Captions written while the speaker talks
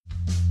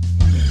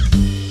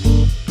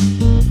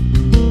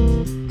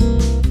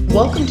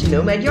Welcome to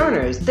Nomad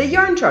Yarners, the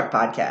Yarn Truck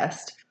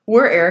podcast.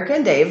 We're Erica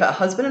and Dave, a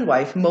husband and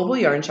wife mobile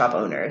yarn shop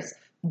owners,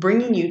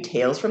 bringing you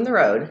tales from the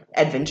road,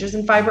 adventures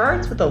in fiber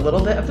arts with a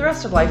little bit of the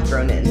rest of life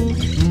thrown in.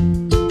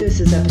 This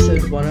is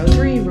episode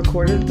 103,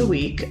 recorded the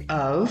week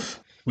of...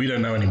 We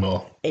don't know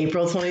anymore.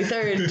 April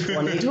 23rd,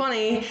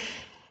 2020.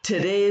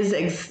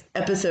 Today's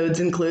episodes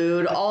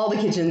include all the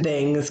kitchen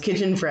things,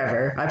 kitchen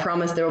forever. I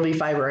promise there will be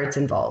fiber arts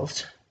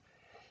involved.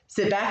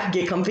 Sit back,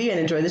 get comfy, and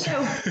enjoy the show.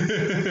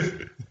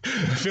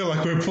 I feel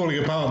like we're falling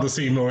apart at the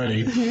seam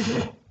already.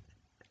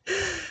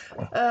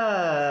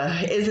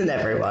 Isn't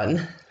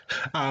everyone?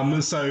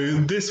 So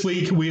this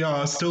week we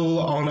are still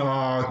on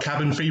our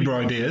cabin fever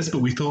ideas, but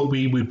we thought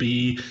we would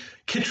be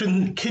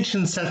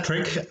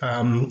kitchen-centric,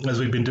 as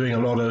we've been doing a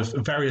lot of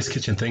various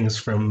kitchen things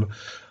from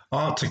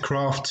art to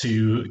craft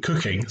to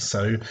cooking.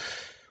 So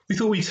we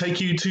thought we'd take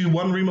you to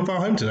one room of our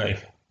home today.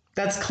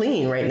 That's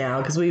clean right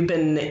now because we've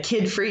been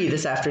kid-free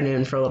this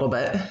afternoon for a little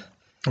bit.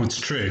 It's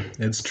true.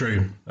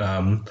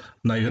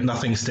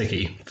 Nothing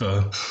sticky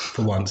for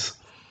once.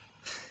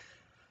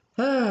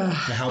 It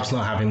helps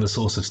not having the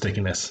source of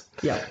stickiness.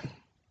 Yeah.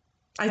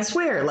 I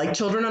swear, like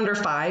children under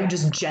 5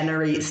 just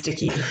generate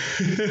sticky.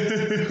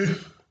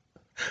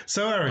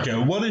 So, Erica,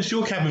 what is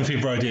your cabin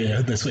fever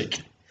idea this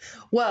week?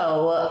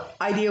 Well,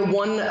 idea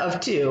 1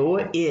 of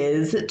 2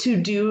 is to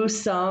do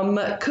some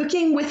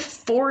cooking with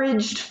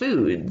foraged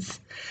foods.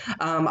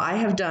 I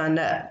have done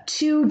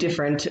 2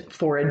 different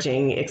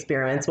foraging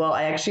experiments. Well,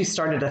 I actually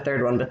started a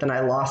third one, but then I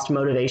lost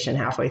motivation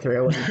halfway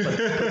through and put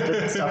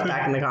the stuff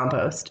back in the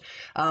compost.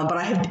 But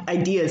I have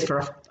ideas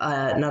for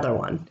another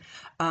one.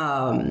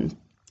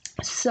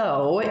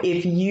 So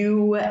if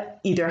you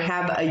either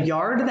have a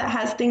yard that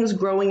has things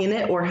growing in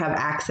it or have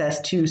access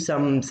to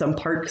some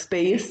park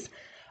space,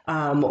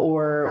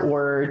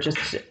 or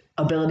just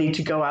ability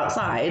to go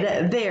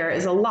outside, there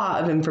is a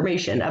lot of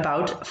information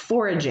about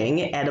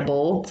foraging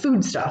edible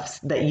foodstuffs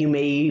that you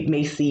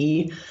may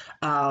see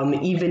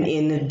even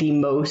in the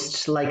most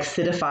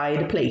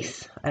citified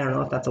place. I don't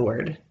know if that's a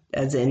word,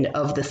 as in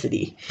of the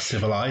city.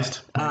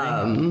 Civilized?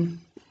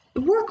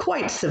 We're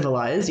quite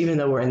civilized, even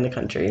though we're in the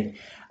country.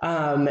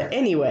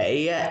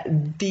 Anyway,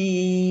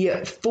 the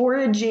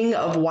foraging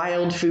of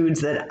wild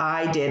foods that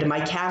I did, my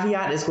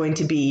caveat is going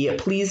to be,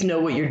 please know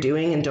what you're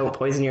doing and don't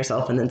poison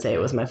yourself and then say it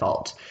was my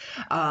fault.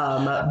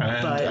 But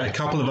a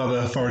couple of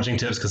other foraging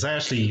tips, because I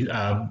actually,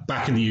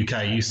 back in the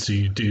UK, used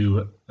to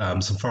do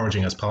some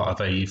foraging as part of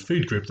a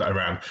food group that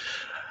I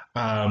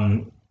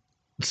ran.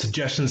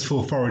 Suggestions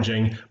for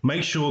foraging: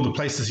 make sure the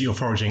places you're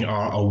foraging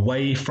are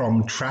away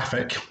from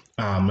traffic.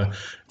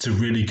 It's a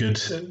really good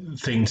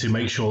thing to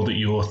make sure that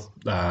your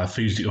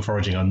foods that you're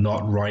foraging are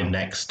not right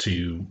next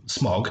to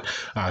smog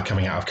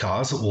coming out of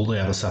cars, all the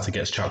other stuff that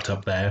gets chucked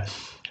up there.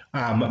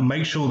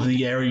 Make sure that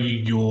the area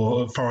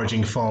you're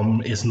foraging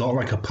from is not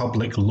like a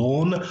public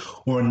lawn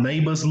or a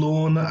neighbor's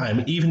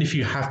lawn. Even if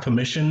you have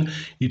permission,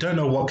 you don't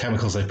know what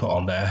chemicals they put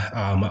on there.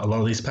 A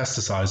lot of these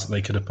pesticides that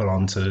they could have put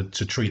on to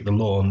treat the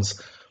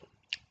lawns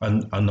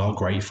are not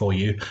great for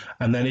you.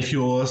 And then if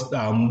you're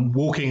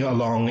walking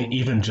along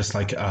even just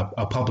like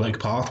a public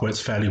path where it's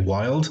fairly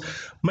wild,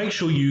 make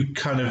sure you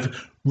kind of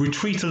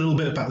retreat a little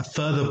bit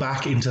further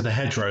back into the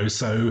hedgerow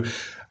so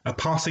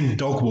passing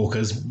dog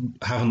walkers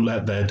haven't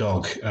let their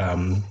dog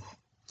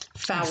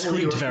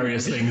excrete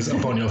various things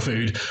upon your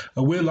food.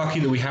 We're lucky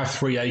that we have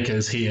 3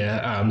 acres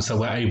here, so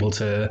we're able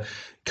to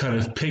kind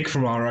of pick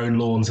from our own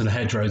lawns and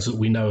hedgerows that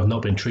we know have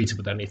not been treated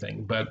with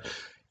anything. But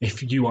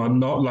if you are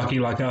not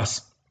lucky like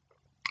us,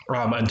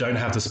 and don't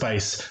have the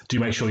space, do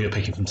make sure you're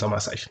picking from somewhere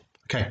safe.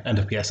 Okay, end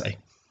of PSA.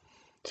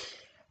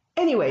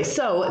 Anyway,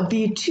 so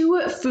the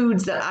 2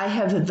 foods that I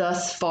have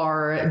thus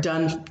far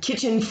done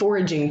kitchen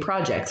foraging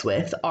projects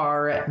with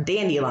are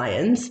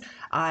dandelions.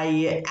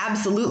 I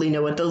absolutely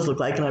know what those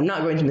look like, and I'm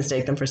not going to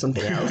mistake them for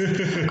something else.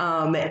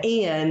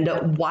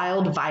 And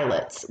wild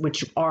violets,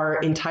 which are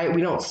we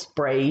don't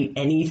spray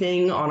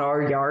anything on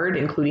our yard,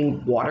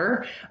 including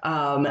water.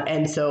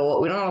 And so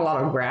we don't have a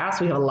lot of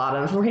grass. We have a lot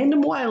of random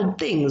wild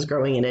things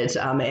growing in it.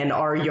 And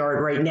our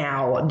yard right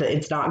now,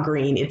 it's not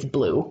green, it's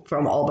blue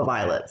from all the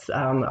violets.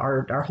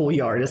 Our whole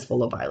yard is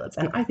full of violets,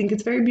 and I think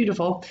it's very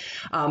beautiful.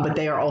 But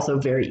they are also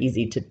very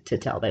easy to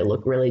tell. They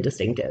look really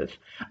distinctive.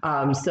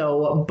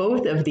 So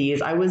both of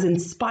these, I was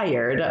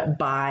inspired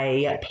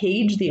by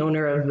Paige, the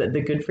owner of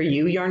the Good For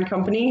You yarn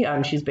company.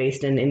 She's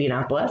based in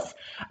Indianapolis.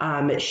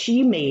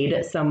 She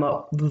made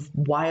some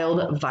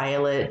wild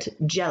violet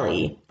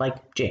jelly,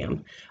 like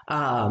jam,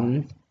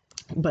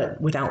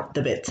 but without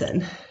the bits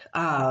in.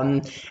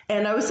 And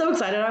I was so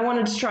excited. I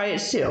wanted to try it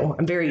too.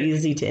 I'm very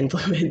easy to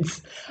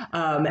influence.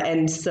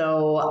 And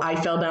so I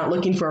fell down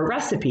looking for a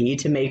recipe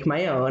to make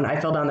my own. I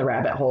fell down the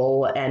rabbit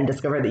hole and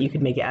discovered that you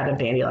could make it out of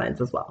dandelions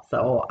as well.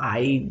 So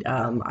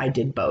I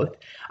did both.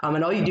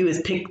 And all you do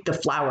is pick the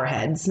flower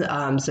heads.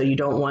 So you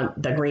don't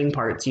want the green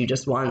parts. You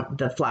just want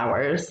the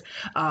flowers.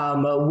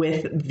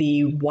 With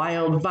the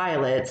wild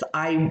violets,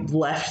 I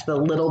left the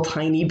little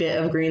tiny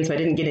bit of green. So I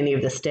didn't get any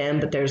of the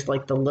stem, but there's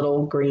like the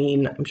little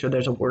green, I'm sure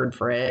there's a word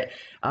for it.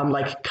 separate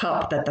like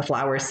cup that the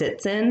flower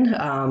sits in.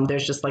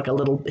 There's just like a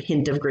little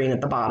hint of green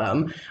at the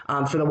bottom.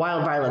 For the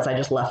wild violets, I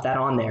just left that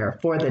on there.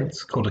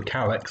 It's called a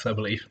calyx, I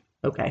believe.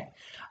 Okay.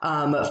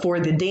 For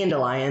the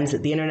dandelions,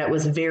 the internet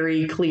was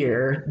very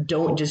clear.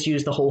 Don't just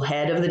use the whole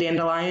head of the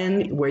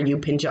dandelion where you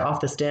pinch it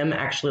off the stem.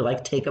 Actually,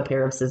 like take a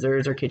pair of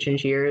scissors or kitchen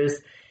shears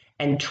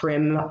and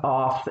trim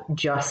off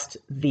just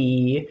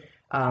the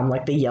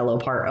like the yellow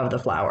part of the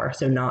flower.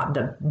 So not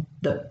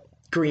the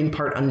green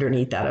part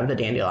underneath that of the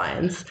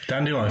dandelions.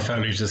 Dandelion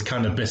foliage is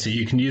kind of bitter.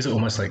 You can use it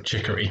almost like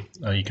chicory.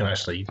 You can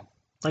actually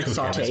like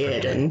saute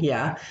it and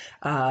yeah.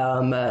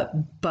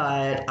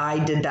 But I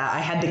did that. I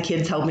had the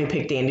kids help me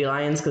pick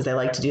dandelions because they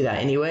like to do that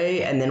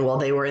anyway. And then while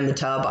they were in the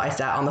tub, I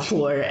sat on the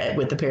floor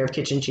with a pair of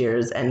kitchen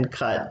shears and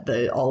cut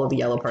all of the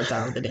yellow parts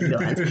out of the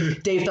dandelions.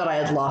 Dave thought I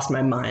had lost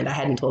my mind. I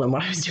hadn't told him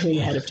what I was doing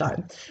ahead of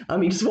time.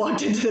 He just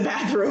walked into the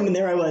bathroom and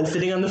there I was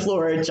sitting on the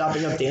floor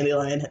chopping up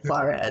dandelion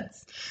flower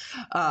heads.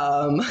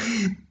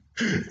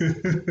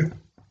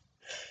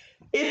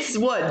 It's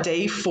what,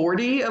 day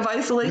 40 of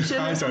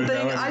isolation or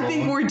something? I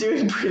think we're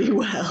doing pretty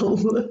well.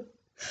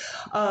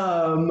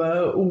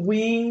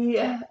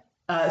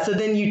 So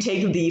then you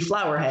take the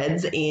flower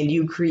heads and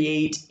you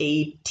create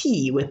a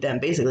tea with them.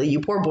 Basically,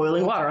 you pour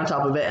boiling water on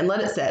top of it and let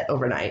it set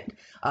overnight.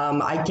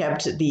 I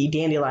kept the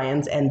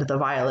dandelions and the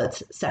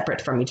violets separate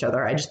from each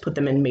other. I just put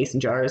them in mason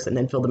jars and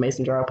then filled the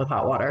mason jar up with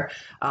hot water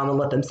and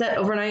let them set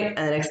overnight.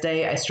 And the next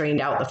day I strained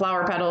out the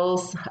flower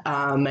petals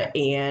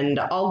and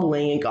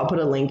I'll put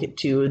a link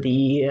to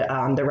the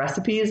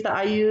recipes that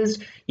I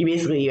used.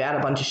 You add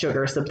a bunch of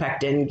sugar, some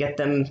pectin, get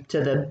them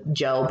to the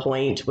gel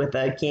point with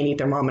a candy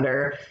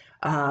thermometer,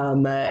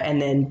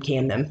 and then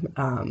can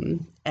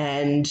them.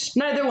 And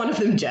neither one of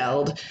them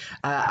gelled.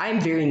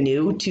 I'm very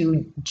new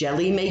to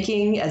jelly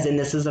making, as in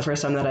this is the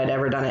first time that I'd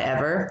ever done it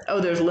ever. Oh,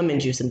 there's lemon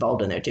juice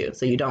involved in there too.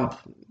 So you dump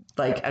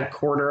like a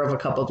quarter of a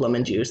cup of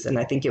lemon juice. And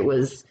I think it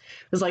was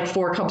like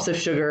 4 cups of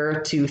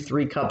sugar to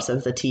 3 cups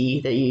of the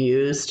tea that you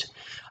used.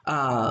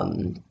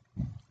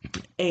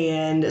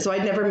 And so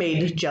I'd never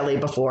made jelly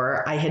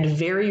before. I had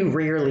very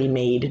rarely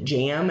made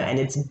jam, and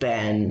it's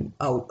been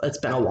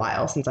a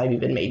while since I've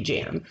even made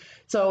jam.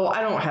 So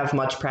I don't have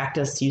much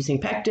practice using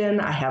pectin.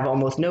 I have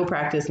almost no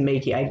practice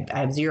making. I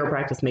have 0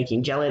 practice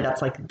making jelly.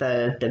 That's like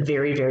the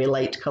very, very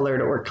light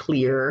colored or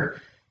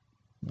clear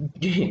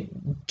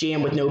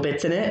jam with no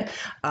bits in it.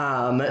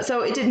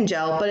 So it didn't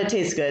gel, but it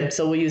tastes good.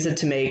 So we'll use it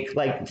to make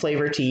like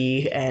flavor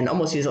tea and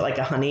almost use it like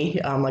a honey,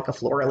 like a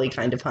florally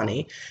kind of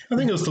honey. I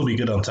think it'll still be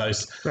good on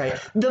toast. Right.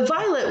 The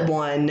violet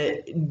one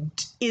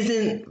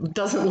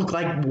doesn't look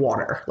like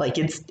water. Like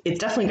it's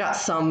definitely got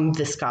some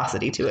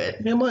viscosity to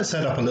it. It might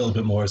set up a little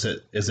bit more as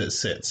it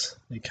sits.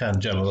 It can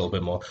gel a little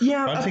bit more.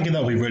 Yeah. I'm thinking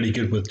that'll be really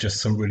good with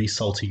just some really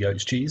salty goat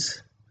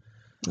cheese.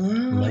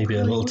 Maybe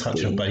a little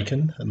touch of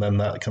bacon, and then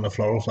that kind of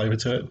floral flavor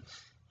to it.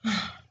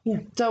 Yeah,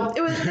 so they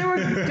were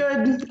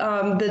good.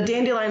 The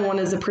dandelion one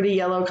is a pretty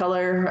yellow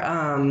color.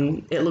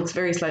 It looks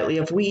very slightly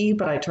of wee,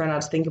 but I try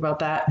not to think about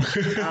that.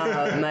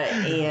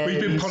 And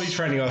we've been potty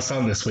training our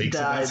son this week,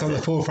 so that's on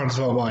the forefront of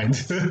our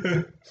mind.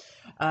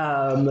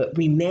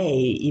 We may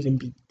even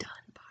be done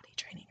potty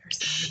training our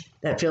son.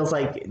 That feels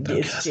like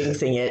it's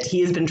jinxing it.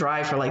 He has been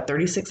dry for like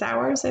 36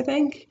 hours, I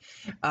think.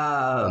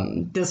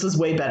 This was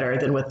way better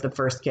than with the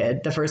first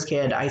kid. The first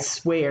kid, I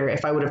swear,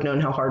 if I would have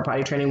known how hard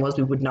potty training was,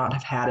 we would not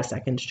have had a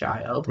second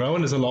child.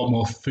 Rowan is a lot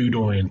more food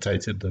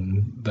orientated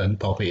than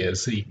Poppy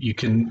is. You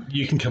can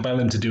compel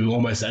him to do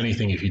almost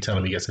anything if you tell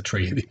him he gets a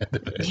treat at the end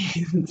of it.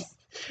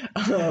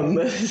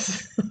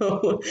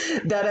 So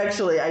that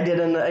actually,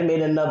 I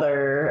made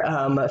another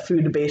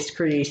food-based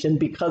creation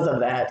because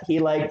of that. He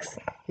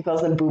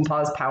calls them Boom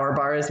Paw's Power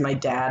Bars. My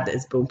dad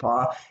is Boom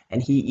Paw,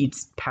 and he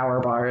eats Power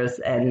Bars,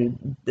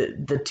 and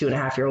the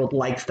 2.5-year-old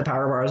likes the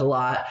Power Bars a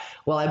lot.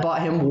 Well, I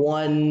bought him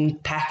one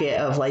packet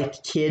of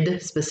like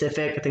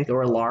kid-specific, I think they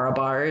were Lara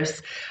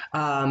bars,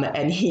 and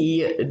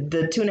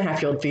the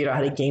 2.5-year-old figured out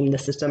how to game the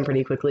system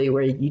pretty quickly,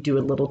 where you do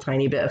a little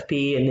tiny bit of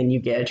pee, and then you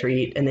get a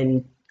treat, and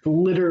then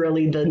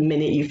literally the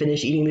minute you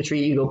finish eating the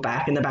treat, you go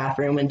back in the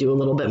bathroom and do a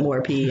little bit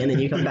more pee, and then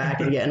you come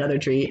back and get another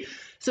treat.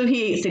 So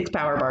he ate 6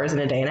 Power Bars in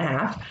a day and a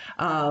half.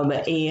 And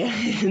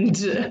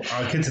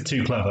our kids are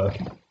too clever.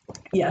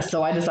 Yeah,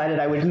 so I decided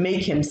I would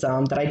make him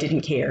some that I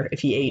didn't care if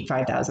he ate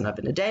 5,000 of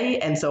in a day.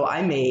 And so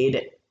I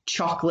made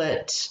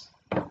chocolate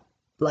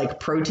like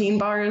protein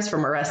bars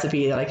from a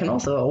recipe that I can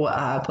also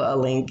put a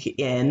link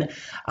in,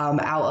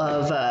 out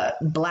of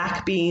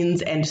black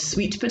beans and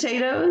sweet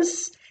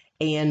potatoes,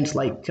 and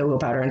like cocoa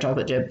powder and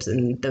chocolate chips,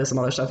 and there was some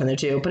other stuff in there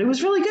too. But it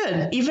was really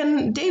good.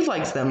 Even Dave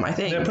likes them, I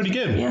think. They're pretty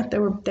good. Yeah, they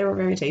were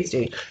very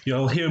tasty.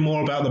 You'll hear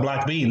more about the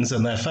black beans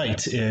and their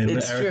fate in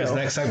Erica's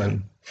next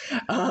segment.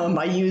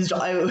 I used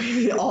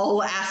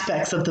all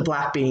aspects of the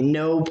black bean.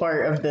 No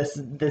part of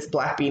this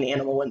black bean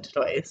animal went to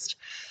waste.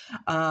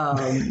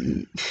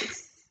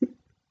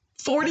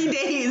 40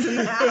 days in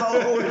the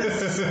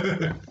house.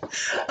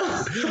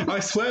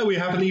 I swear we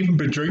haven't even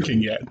been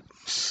drinking yet.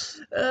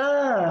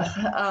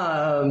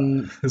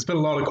 There's been a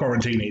lot of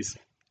quarantinis.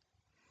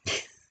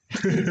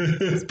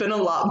 It's been a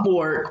lot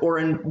more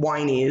corn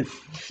whinies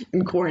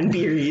and corn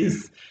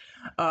beeries.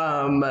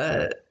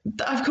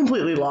 I've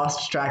completely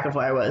lost track of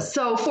where I was.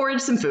 So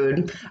forage some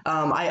food.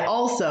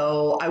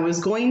 I was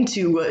going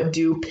to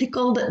do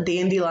pickled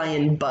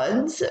dandelion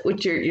buds,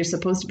 which you're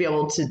supposed to be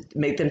able to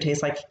make them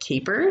taste like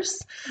capers.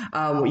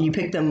 You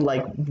pick them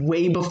like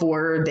way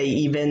before they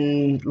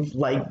even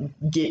like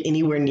get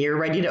anywhere near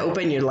ready to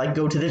open. You like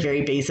go to the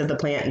very base of the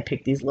plant and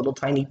pick these little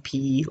tiny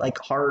pea like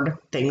hard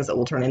things that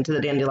will turn into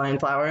the dandelion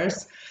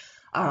flowers.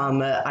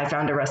 I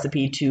found a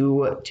recipe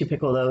to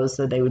pickle those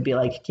so they would be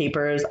like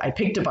capers. I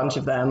picked a bunch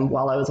of them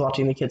while I was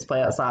watching the kids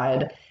play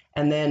outside,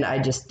 and then I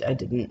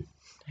didn't.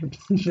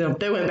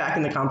 They went back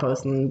in the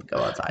compost and go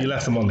outside. You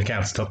left them on the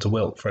countertop to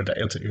wilt for a day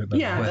or two.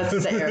 Yeah,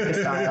 that's the Erica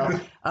style.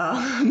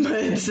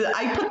 But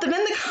I put them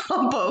in the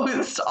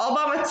compost all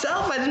by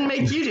myself. I didn't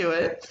make you do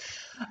it.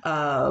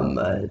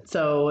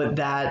 So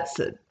that's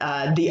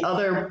the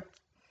other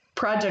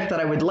project that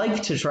I would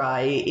like to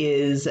try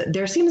is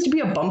there seems to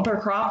be a bumper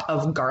crop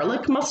of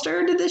garlic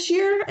mustard this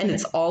year, and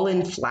it's all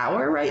in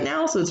flower right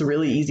now, so it's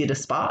really easy to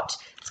spot.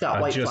 It's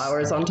got white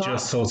flowers on top.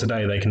 Just saw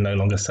today they can no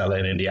longer sell it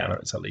in Indiana.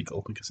 It's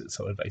illegal because it's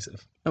so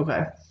invasive.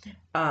 Okay.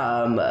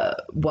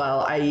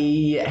 Well,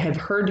 I have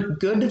heard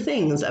good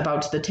things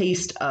about the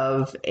taste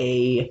of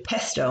a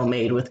pesto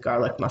made with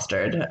garlic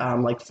mustard,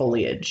 like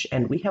foliage,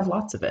 and we have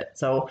lots of it.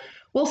 So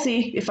we'll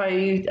see if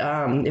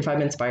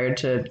I'm inspired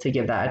to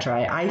give that a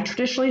try. I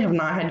traditionally have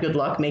not had good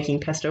luck making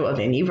pesto of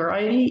any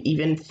variety,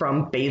 even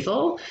from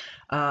basil.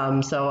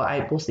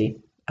 So we'll see,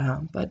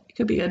 but it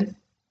could be good.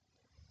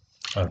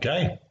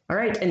 Okay. All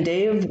right, and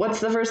Dave,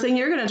 what's the first thing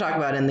you're going to talk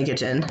about in the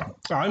kitchen?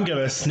 I'm going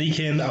to sneak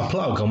in a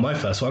plug on my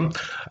first one.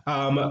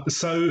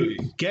 So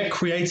get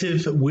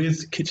creative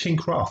with kitchen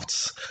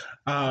crafts.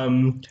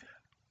 I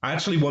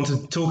actually want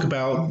to talk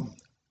about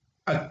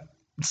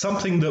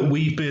something that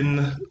we've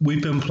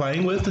been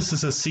playing with. This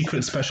is a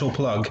secret special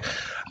plug.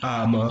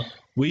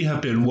 We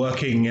have been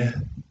working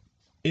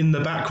in the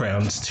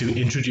background to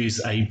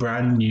introduce a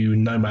brand new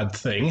Nomad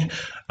thing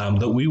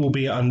that we will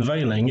be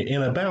unveiling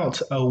in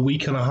about a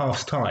week and a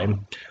half's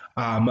time.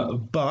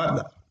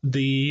 But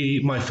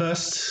my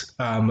first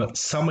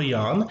summer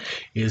yarn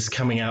is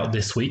coming out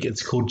this week.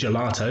 It's called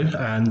Gelato,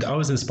 and I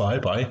was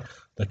inspired by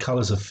the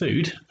colors of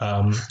food.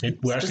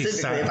 We're actually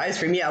specifically of ice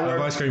cream. Yeah,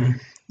 of ice cream.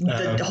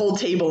 The whole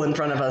table in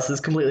front of us is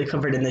completely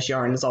covered in this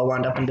yarn. It's all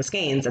wound up into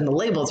skeins, and the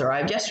labels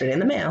arrived yesterday in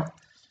the mail.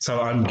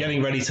 So I'm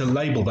getting ready to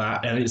label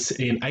that, and it's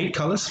in 8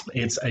 colors.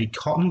 It's a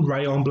cotton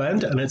rayon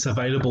blend, and it's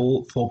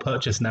available for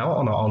purchase now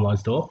on our online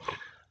store.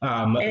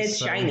 And it's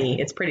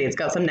shiny. It's pretty. It's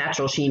got some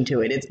natural sheen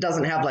to it. It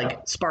doesn't have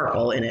like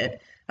sparkle in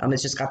it.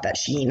 It's just got that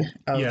sheen.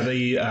 Yeah,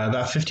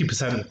 that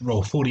 50%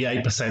 or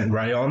 48%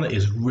 rayon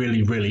is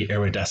really, really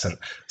iridescent.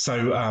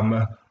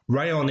 So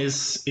rayon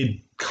is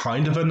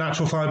kind of a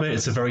natural fiber.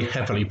 It's a very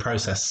heavily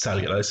processed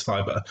cellulose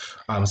fiber.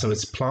 So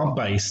it's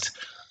plant-based,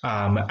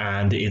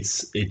 and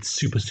it's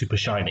super, super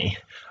shiny.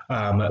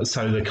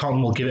 So the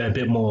cotton will give it a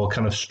bit more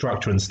kind of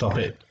structure and stop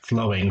it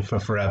flowing for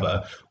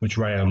forever, which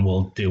rayon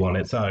will do on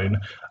its own.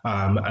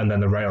 And then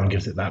the rayon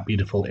gives it that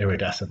beautiful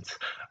iridescence.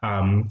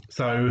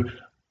 So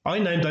I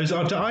named those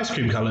after ice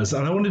cream colors,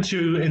 and I wanted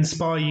to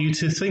inspire you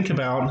to think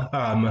about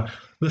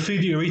the food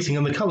that you're eating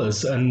and the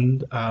colors.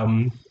 And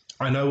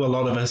I know a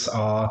lot of us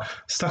are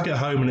stuck at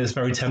home and it's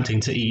very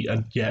tempting to eat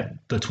yet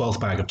the 12th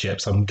bag of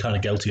chips. I'm kind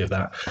of guilty of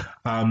that.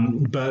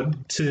 But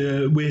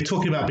we're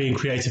talking about being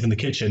creative in the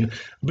kitchen.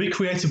 Be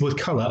creative with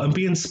color and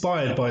be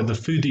inspired by the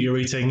food that you're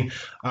eating,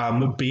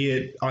 be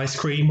it ice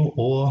cream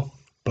or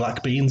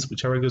black beans,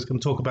 which Erica's going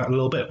to talk about in a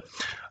little bit.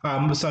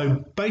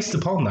 So based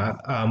upon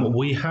that,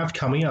 we have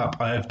coming up,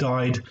 I have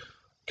dyed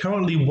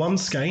currently one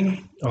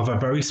skein of a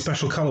very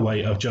special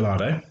colorway of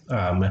gelato.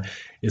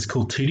 It's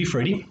called Tutti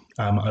Frutti.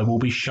 I will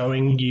be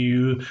showing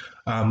you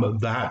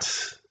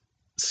that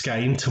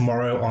skein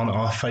tomorrow on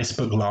our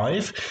Facebook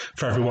Live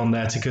for everyone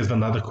there to give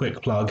another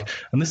quick plug.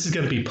 And this is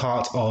going to be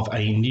part of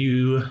a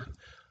new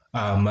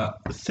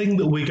thing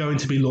that we're going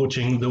to be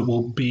launching that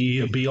will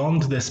be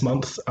beyond this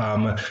month,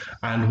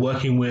 and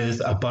working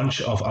with a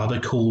bunch of other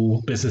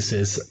cool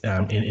businesses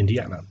in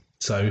Indiana.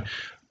 So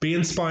be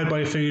inspired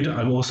by food.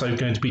 I'm also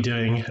going to be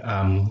doing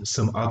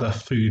some other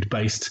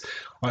food-based,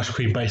 ice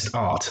cream-based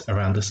art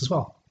around this as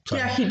well. So,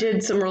 yeah, he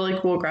did some really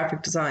cool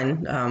graphic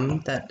design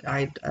that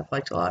I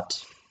liked a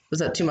lot. Was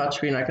that too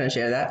much? You're not going to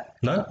share that?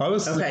 No, I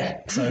was.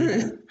 Okay.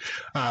 So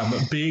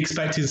be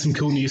expecting some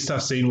cool new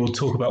stuff soon. We'll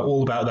talk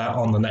all about that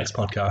on the next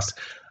podcast.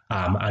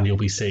 And you'll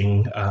be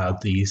seeing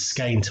the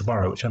skein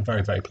tomorrow, which I'm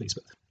very, very pleased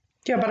with.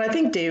 Yeah, but I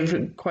think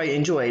Dave quite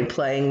enjoyed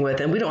playing with,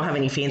 and we don't have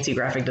any fancy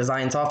graphic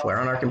design software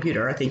on our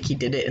computer. I think he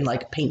did it in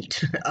like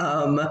Paint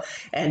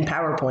and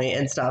PowerPoint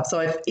and stuff.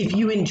 So if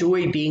you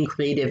enjoy being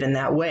creative in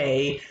that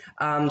way,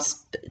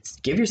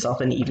 give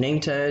yourself an evening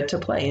to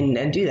play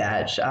and do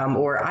that.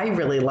 Or I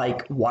really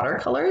like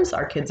watercolors.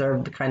 Our kids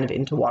are kind of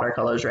into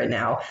watercolors right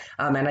now.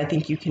 And I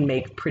think you can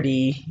make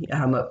pretty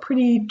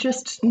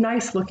just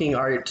nice looking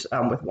art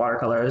with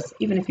watercolors,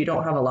 even if you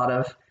don't have a lot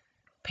of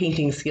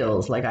painting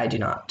skills like I do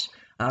not.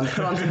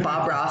 Put on some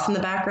Bob Ross in the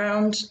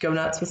background. Go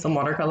nuts with some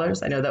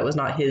watercolors. I know that was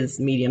not his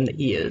medium that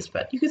he used,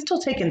 but you could still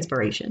take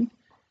inspiration.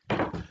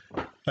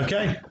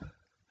 Okay.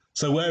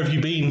 So where have you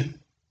been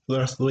for the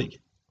rest of the week?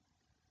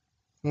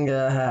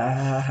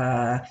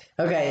 Okay,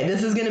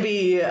 this is going to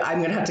be, I'm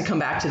going to have to come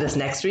back to this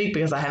next week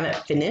because I haven't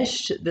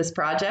finished this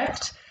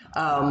project,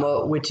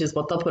 which is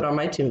what they'll put on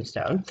my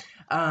tombstone.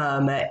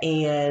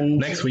 And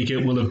next week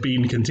it will have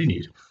been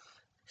continued.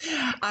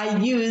 I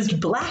used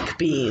black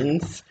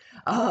beans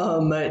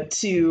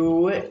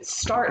to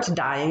start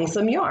dyeing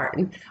some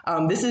yarn.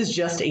 This is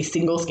just a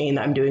single skein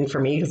that I'm doing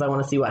for me because I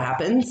want to see what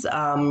happens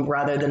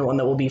rather than one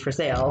that will be for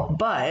sale.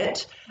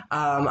 But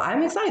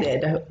I'm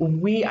excited.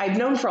 I've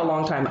known for a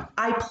long time.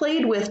 I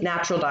played with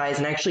natural dyes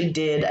and actually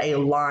did a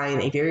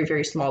very,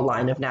 very small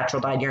line of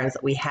natural dyed yarns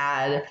that we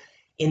had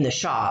in the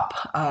shop.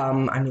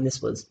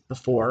 This was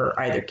before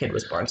either kid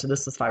was born, so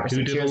this was 5 or 6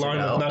 years ago. Who did a line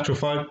of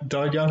natural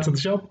dyed yarns in the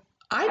shop?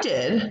 I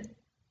did.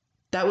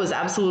 That was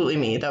absolutely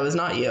me. That was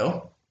not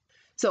you.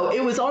 So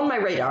it was on my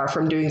radar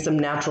from doing some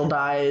natural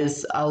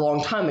dyes a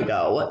long time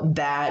ago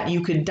that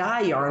you could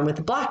dye yarn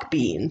with black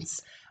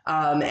beans.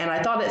 And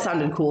I thought it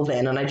sounded cool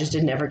then, and I just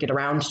didn't ever get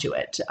around to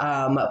it,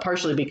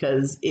 partially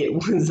because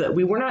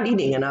we were not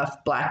eating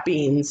enough black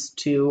beans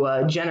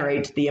to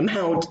generate the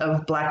amount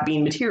of black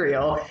bean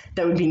material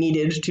that would be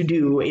needed to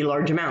do a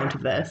large amount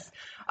of this.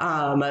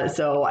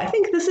 So I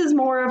think this is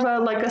more of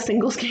a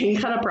single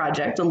skein kind of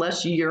project,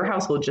 unless your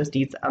household just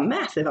eats a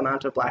massive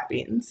amount of black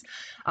beans.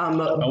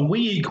 And we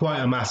eat quite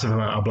a massive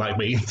amount of black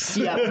beans.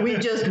 Yeah, we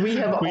eat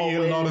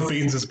a lot of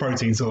beans as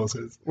protein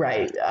sources.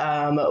 Right.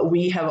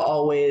 We have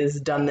always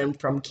done them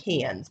from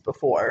cans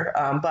before,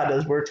 but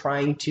as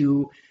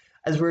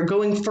we're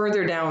going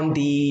further down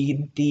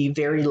the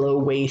very low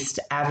waste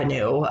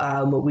avenue,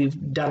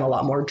 we've done a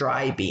lot more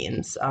dry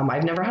beans.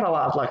 I've never had a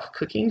lot of luck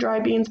cooking dry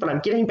beans, but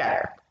I'm getting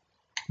better.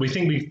 We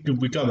think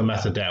we've got the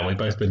method down. We've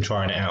both been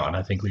trying it out, and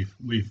I think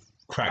we've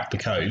cracked the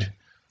code.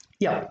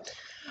 Yep.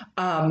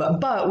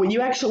 But what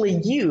you actually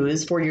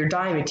use for your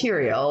dye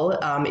material,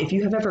 if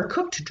you have ever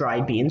cooked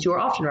dried beans, you are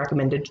often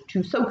recommended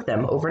to soak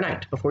them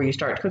overnight before you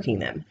start cooking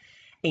them.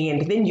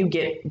 And then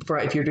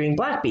if you're doing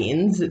black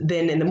beans,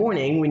 then in the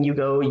morning when you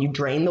go, you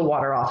drain the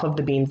water off of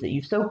the beans that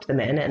you soaked them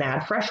in and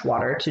add fresh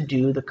water to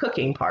do the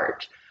cooking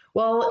part.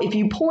 Well, if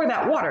you pour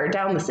that water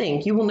down the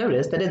sink, you will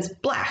notice that it's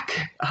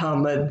black.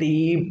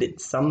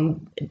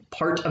 Some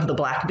part of the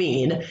black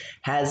bean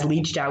has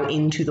leached out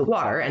into the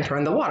water and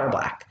turned the water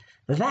black.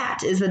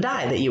 That is the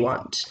dye that you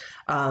want.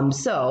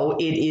 So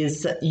it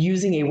is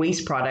using a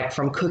waste product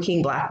from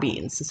cooking black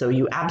beans. So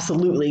you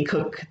absolutely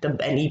cook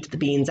and eat the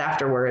beans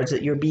afterwards.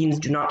 Your beans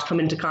do not come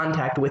into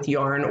contact with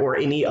yarn or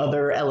any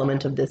other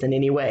element of this in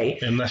any way.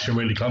 Unless you're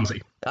really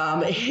clumsy.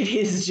 It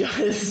is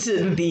just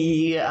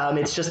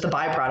it's just the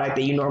byproduct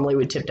that you normally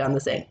would tip down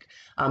the sink.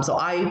 So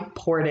I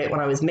poured it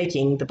when I was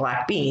making the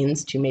black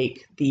beans to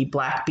make the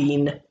black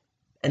bean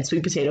and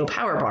sweet potato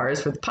power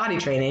bars for the potty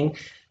training.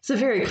 It's a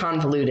very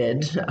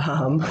convoluted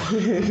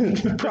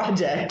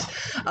project.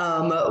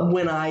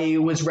 When I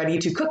was ready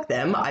to cook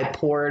them, I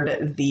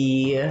poured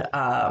the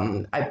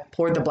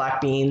black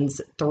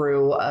beans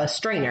through a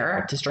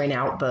strainer to strain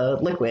out the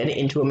liquid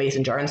into a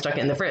mason jar and stuck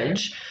it in the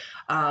fridge.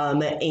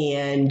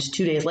 And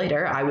 2 days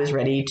later, I was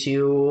ready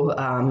to,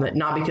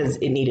 not because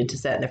it needed to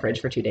set in the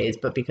fridge for 2 days,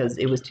 but because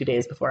it was 2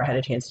 days before I had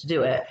a chance to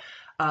do it.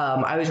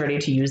 I was ready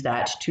to use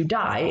that to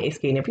dye a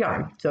skein of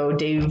yarn. So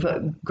Dave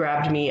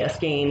grabbed me a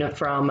skein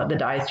from the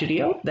dye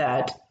studio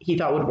that he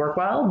thought would work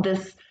well.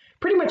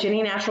 Pretty much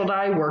any natural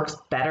dye works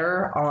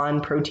better on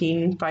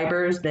protein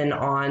fibers than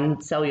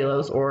on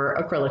cellulose or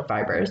acrylic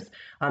fibers,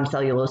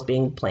 cellulose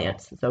being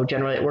plants. So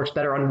generally it works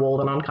better on wool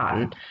than on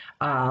cotton.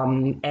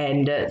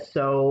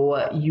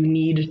 So you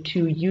need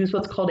to use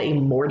what's called a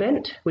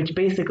mordant, which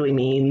basically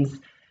means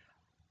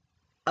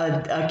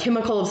a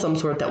chemical of some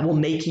sort that will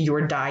make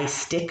your dye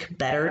stick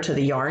better to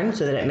the yarn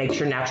so that it makes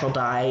your natural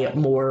dye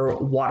more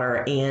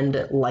water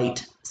and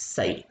light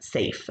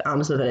safe,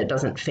 so that it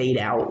doesn't fade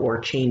out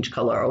or change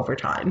color over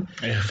time.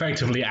 It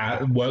effectively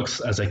works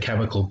as a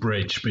chemical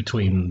bridge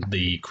between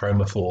the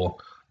chromophore,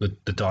 the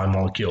dye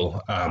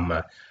molecule,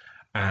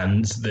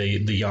 and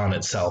the yarn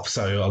itself.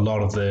 So a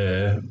lot of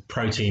the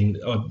protein,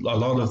 a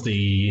lot of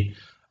the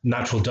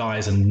natural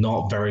dyes are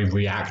not very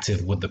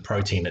reactive with the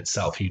protein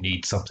itself. You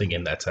need something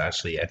in there to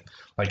actually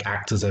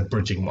act as a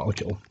bridging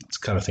molecule. It's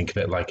kind of think of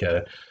it like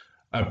a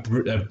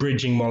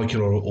bridging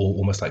molecule or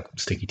almost like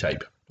sticky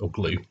tape or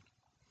glue.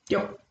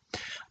 Yep.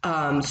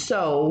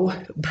 So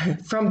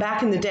from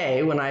back in the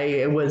day when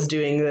I was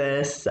doing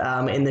this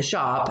in the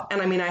shop,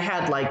 and I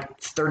had like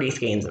 30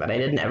 skeins of it. I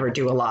didn't ever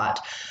do a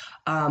lot.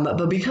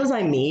 But because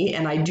I'm me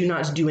and I do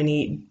not do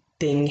anything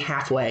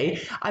halfway,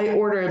 I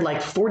ordered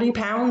like 40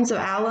 pounds of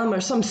alum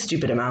or some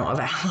stupid amount of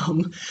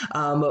alum,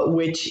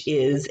 which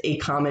is a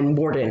common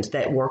mordant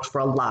that works for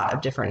a lot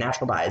of different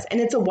natural dyes.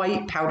 And it's a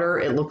white powder.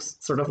 It looks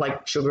sort of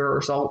like sugar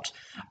or salt.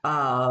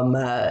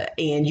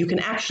 And you can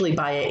actually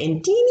buy it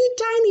in teeny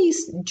tiny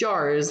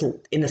jars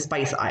in the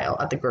spice aisle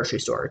at the grocery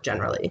store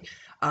generally.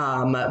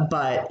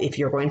 But if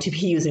you're going to be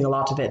using a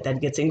lot of it,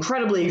 that gets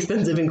incredibly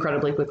expensive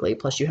incredibly quickly.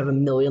 Plus, you have a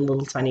million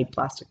little tiny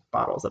plastic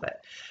bottles of it.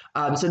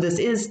 So this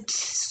is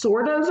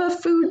sort of a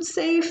food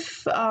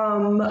safe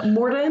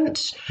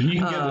mordant. And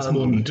you can get this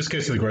mordant. Just go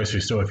to the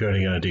grocery store if you're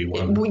only going to do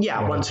one.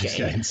 One two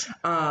skein. skeins.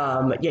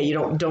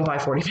 You don't buy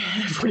 40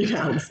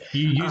 pounds.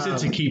 You use it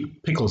to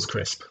keep pickles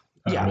crisp.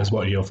 Is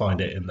what you'll find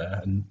it in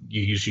there, and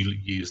you usually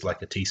use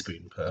like a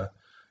teaspoon per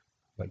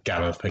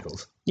gallon of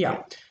pickles.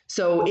 Yeah.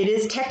 So it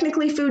is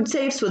technically food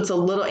safe. So it's a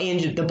little,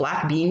 and the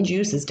black bean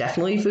juice is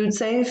definitely food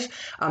safe.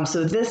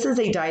 So this is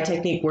a dye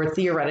technique where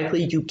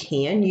theoretically you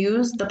can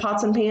use the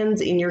pots and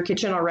pans in your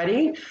kitchen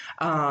already.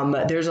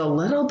 There's a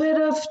little bit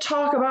of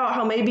talk about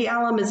how maybe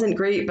alum isn't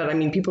great, but I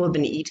mean, people have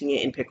been eating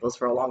it in pickles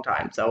for a long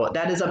time. So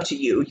that is up to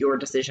you, your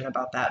decision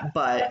about that.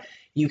 But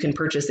you can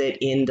purchase it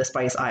in the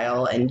spice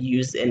aisle and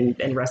use,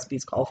 and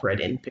recipes call for it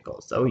in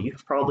pickles. So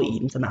you've probably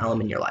eaten some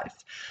alum in your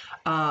life.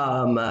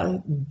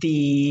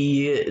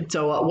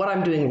 So what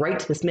I'm doing right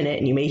this minute,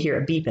 and you may hear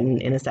a beep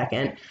in a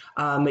second,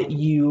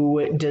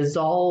 you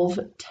dissolve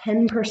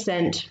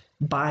 10%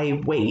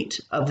 by weight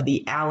of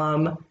the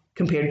alum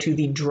compared to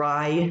the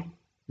dry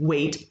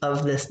weight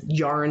of this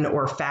yarn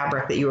or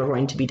fabric that you are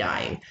going to be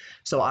dyeing.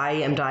 So I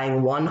am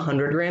dyeing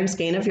 100 gram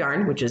skein of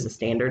yarn, which is a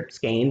standard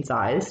skein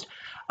sized.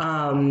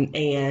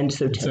 And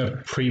so it's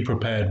a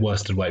pre-prepared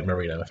worsted weight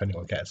merino, if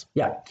anyone cares.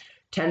 Yeah.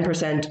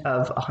 10%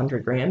 of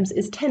 100 grams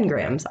is 10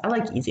 grams. I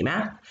like easy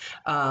math.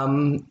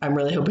 I'm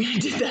really hoping I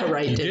did that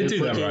right. You did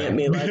do that right. At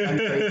me like I'm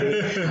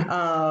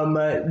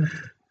crazy.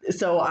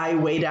 So I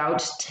weighed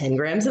out 10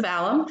 grams of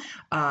alum.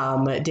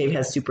 Dave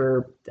has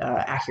super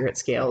accurate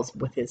scales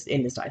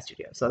in his dye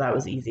studio, so that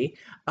was easy.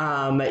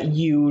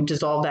 You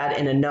dissolve that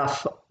in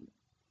enough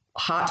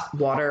hot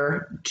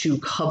water to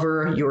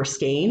cover your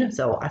skein.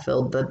 So I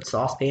filled the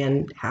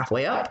saucepan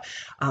halfway up,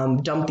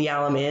 dumped the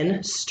alum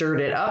in,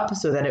 stirred it up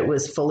so that it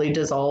was fully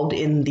dissolved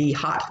in the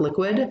hot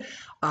liquid.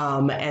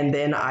 And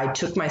then I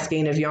took my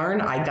skein of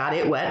yarn, I got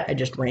it wet. I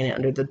just ran it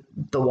under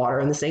the water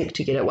in the sink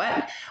to get it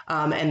wet.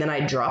 And then I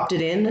dropped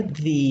it in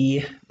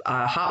the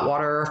hot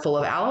water full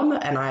of alum,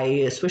 and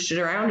I swished it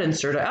around and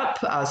stirred it up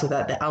so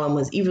that the alum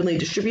was evenly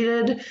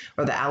distributed,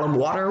 or the alum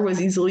water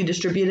was easily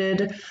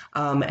distributed.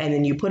 And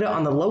then you put it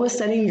on the lowest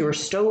setting your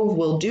stove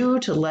will do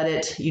to let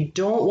it, you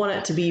don't want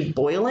it to be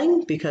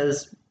boiling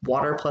because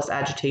water plus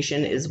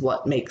agitation is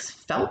what makes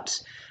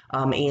felt.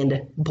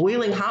 And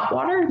boiling hot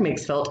water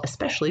makes felt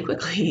especially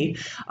quickly.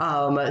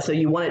 So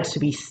you want it to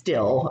be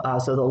still.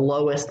 So the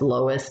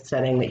lowest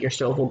setting that your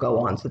stove will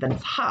go on, so that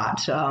it's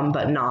hot,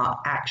 but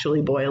not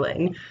actually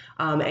boiling.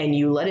 And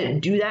you let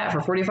it do that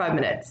for 45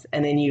 minutes.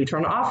 And then you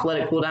turn it off, let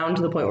it cool down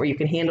to the point where you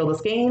can handle the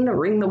skein,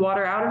 wring the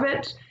water out of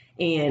it,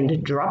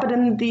 and drop it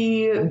in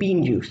the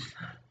bean juice.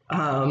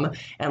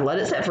 And let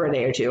it sit for a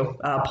day or two.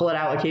 Pull it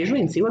out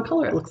occasionally and see what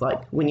color it looks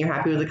like. When you're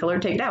happy with the color,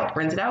 take it out,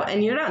 rinse it out,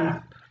 and you're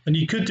done. And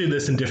you could do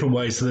this in different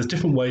ways. So there's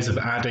different ways of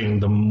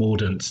adding the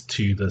mordant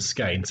to the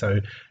skein.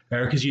 So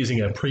Eric is using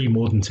a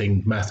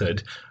pre-mordanting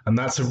method, and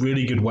that's a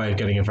really good way of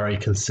getting a very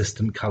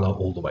consistent color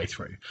all the way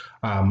through.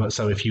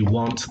 So if you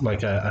want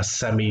like a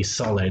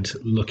semi-solid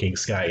looking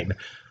skein,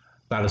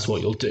 that is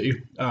what you'll do.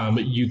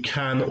 You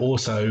can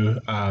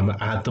also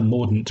add the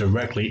mordant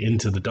directly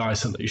into the dye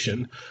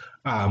solution.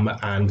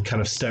 And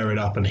kind of stir it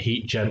up and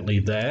heat gently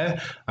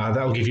there.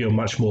 That will give you a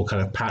much more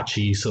kind of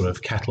patchy sort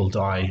of kettle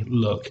dye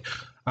look.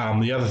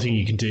 The other thing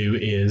you can do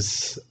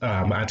is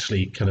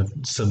actually kind of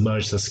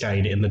submerge the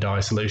skein in the dye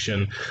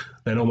solution,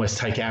 then almost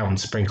take it out and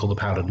sprinkle the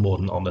powdered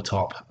mordant on the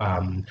top.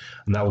 And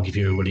that will give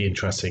you a really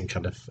interesting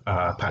kind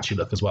of patchy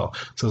look as well.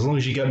 So as long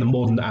as you get the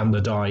mordant and the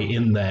dye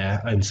in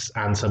there and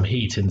some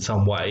heat in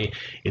some way,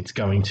 it's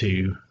going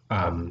to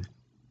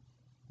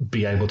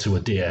be able to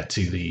adhere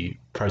to the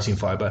protein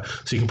fiber.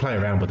 So you can play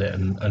around with it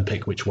and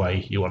pick which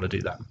way you want to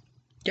do that.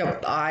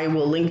 Yep, I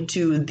will link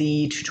to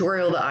the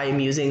tutorial that I am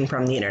using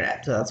from the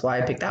internet. So that's why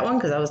I picked that one,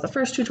 because that was the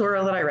first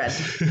tutorial that I read.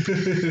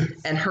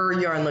 And her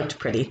yarn looked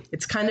pretty.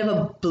 It's kind of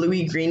a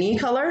bluey greeny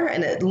color,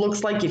 and it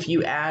looks like if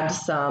you add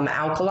some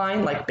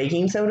alkaline, like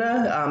baking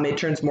soda, it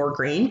turns more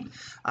green.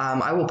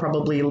 I will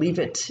probably leave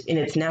it in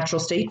its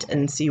natural state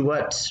and see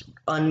what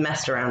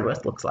unmessed around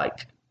with looks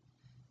like.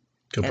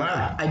 Good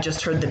plan. I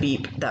just heard the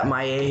beep that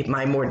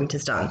my mordant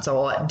is done.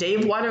 So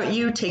Dave, why don't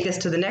you take us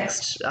to the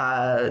next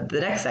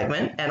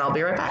segment, and I'll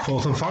be right back.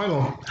 Fourth and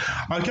final.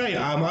 Okay,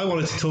 I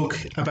wanted to talk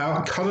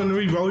about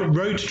culinary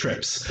road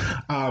trips.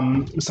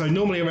 So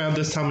normally around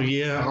this time of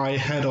year, I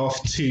head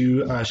off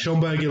to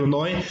Schaumburg,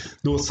 Illinois,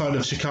 north side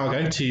of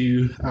Chicago,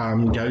 to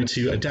go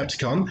to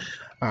Adepticon,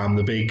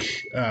 the big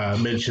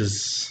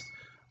miniatures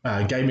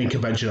gaming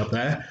convention up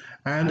there.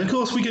 And of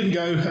course we couldn't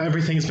go,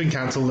 everything's been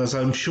cancelled, as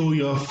I'm sure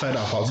you're fed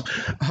up of.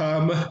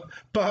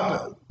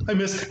 But I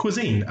missed the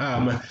cuisine.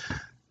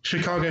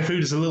 Chicago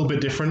food is a little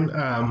bit different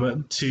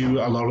to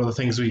a lot of the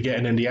things we get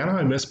in Indiana.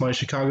 I miss my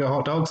Chicago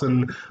hot dogs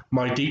and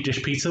my deep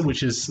dish pizza,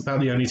 which is about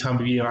the only time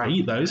of year I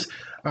eat those.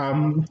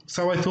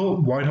 So I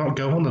thought, why not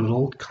go on a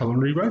little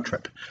culinary road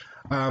trip?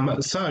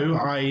 So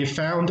I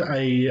found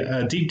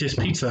a deep dish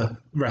pizza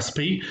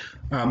recipe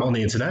on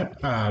the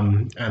internet.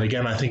 And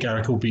again, I think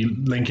Eric will be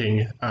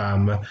linking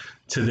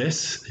to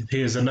this.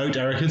 Here's a note,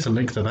 Erica, to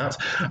link to that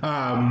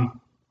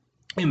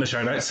in the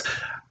show notes.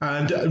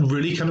 And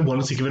really kind of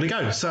wanted to give it a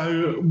go.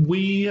 So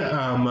we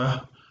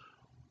were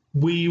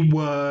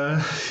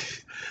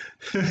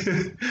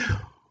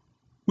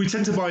we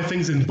tend to buy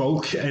things in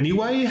bulk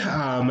anyway,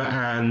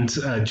 and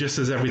just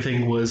as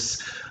everything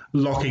was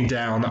locking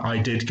down, I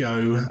did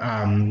go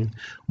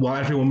while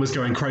everyone was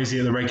going crazy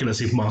at the regular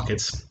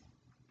supermarkets.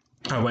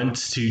 I went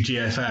to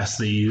GFS,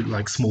 the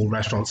small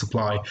restaurant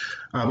supply,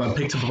 and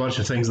picked up a bunch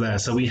of things there.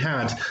 So we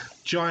had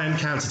giant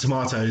cans of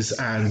tomatoes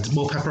and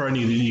more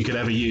pepperoni than you could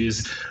ever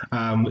use.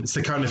 It's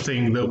the kind of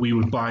thing that we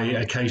would buy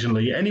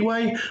occasionally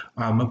anyway,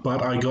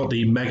 but I got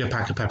the mega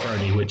pack of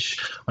pepperoni, which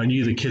I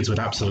knew the kids would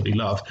absolutely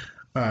love.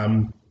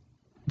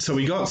 So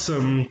we got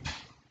some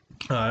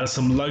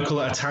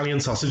local Italian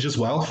sausage as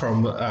well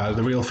from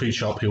the Real Food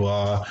Shop, who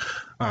are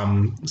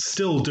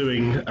still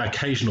doing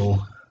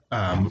occasional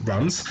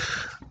runs.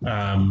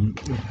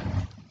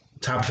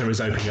 Tabitha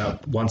is opening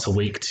up once a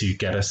week to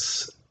get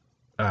us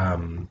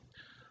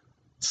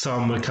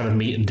some kind of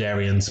meat and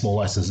dairy and small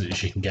licenses that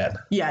she can get.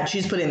 Yeah,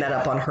 she's putting that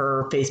up on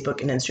her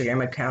Facebook and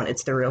Instagram account.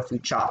 It's the Real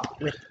Food Shop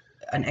with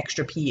an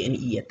extra P and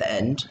E at the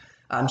end.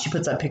 She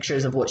puts up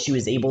pictures of what she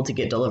was able to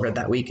get delivered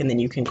that week, and then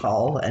you can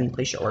call and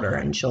place your order,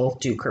 and she'll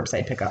do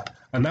curbside pickup.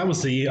 And that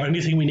was the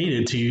only thing we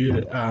needed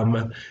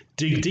to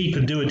dig deep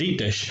and do a deep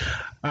dish.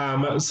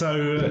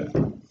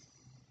 So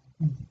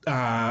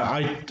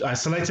I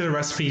selected a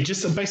recipe.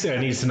 Just basically, I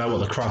needed to know what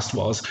the crust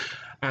was.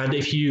 And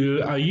if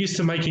you are used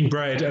to making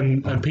bread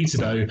and pizza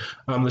dough,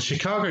 the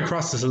Chicago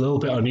crust is a little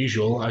bit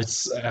unusual.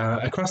 It's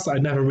a crust that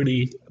I'd never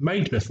really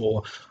made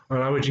before.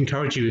 And I would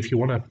encourage you, if you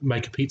want to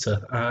make a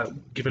pizza,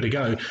 give it a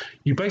go.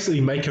 You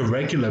basically make a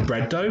regular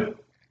bread dough,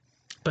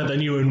 but then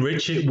you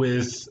enrich it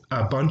with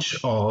a bunch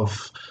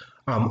of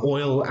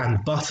oil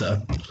and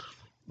butter,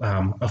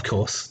 of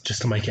course,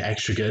 just to make it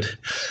extra good.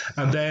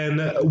 And then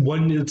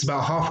when it's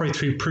about halfway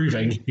through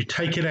proving, you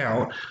take it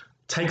out,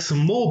 take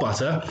some more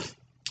butter,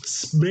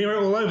 smear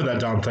it all over that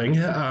darn thing,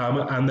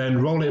 and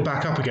then roll it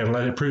back up again and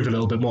let it prove a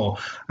little bit more.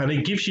 And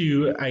it gives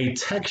you a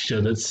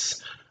texture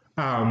that's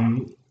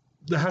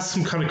that has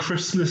some kind of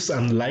crispness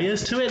and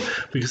layers to it,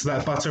 because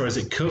that butter, as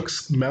it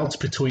cooks, melts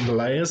between the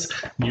layers.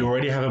 You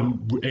already have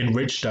an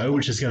enriched dough,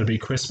 which is going to be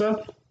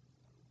crisper.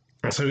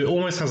 So it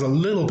almost has a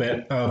little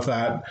bit of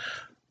that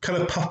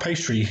kind of puff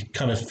pastry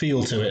kind of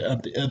feel to it.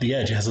 At the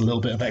edge, it has a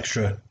little bit of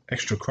extra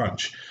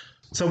crunch.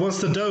 So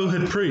once the dough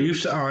had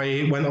proved,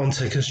 I went on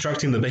to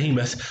constructing the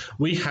behemoth.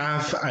 We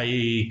have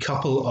a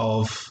couple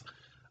of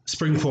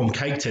springform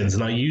cake tins,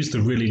 and I used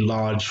the really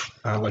large,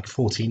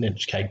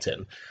 14-inch cake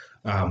tin.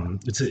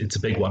 It's a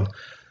big one.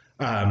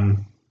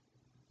 And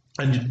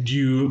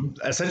you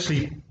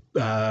essentially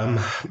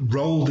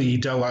roll the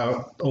dough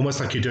out almost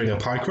like you're doing a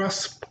pie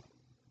crust.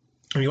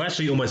 And you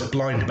actually almost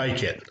blind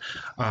bake it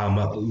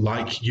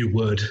like you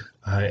would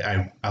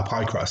a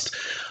pie crust.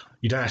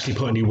 You don't actually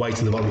put any weight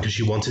in the bottom because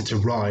you want it to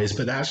rise,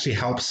 but that actually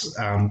helps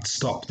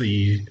stop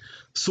the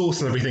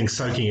sauce and everything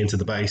soaking into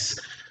the base.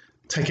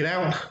 Take it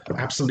out,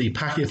 absolutely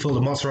pack it full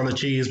of mozzarella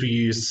cheese. We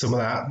used some of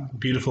that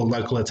beautiful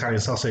local Italian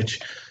sausage,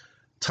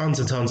 tons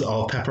and tons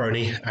of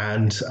pepperoni,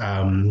 and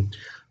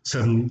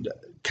some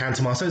canned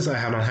tomatoes that I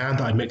had on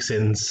hand. I mix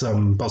in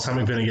some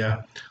balsamic vinegar,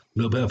 a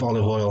little bit of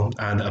olive oil,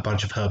 and a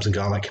bunch of herbs and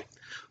garlic.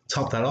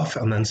 Top that off,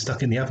 and then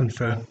stuck in the oven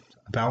for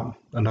about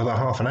another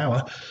half an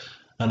hour,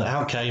 and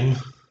out came...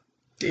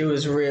 It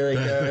was really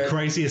good. The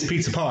craziest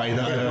pizza pie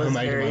that I've ever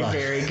made in my life.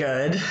 Very,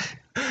 very good.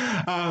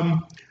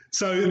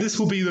 So this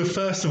will be the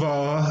first of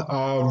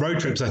our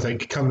road trips, I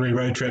think, culinary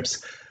road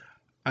trips.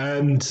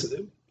 And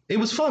it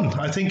was fun.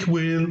 I think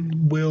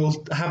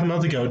we'll have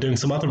another go at doing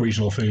some other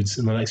regional foods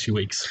in the next few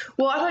weeks.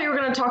 Well, I thought you were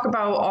going to talk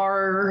about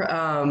our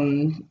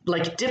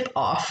dip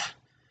off.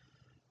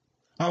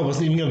 I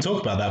wasn't even going to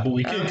talk about that, but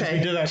we could. Okay.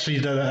 We did actually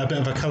do a bit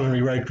of a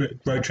culinary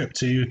road trip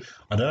to,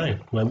 I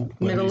don't know.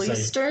 Middle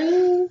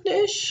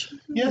Eastern-ish?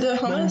 Yeah, the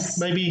hummus?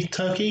 Maybe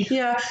Turkey.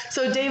 Yeah.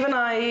 So Dave and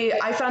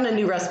I found a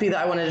new recipe that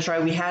I wanted to try.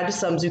 We had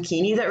some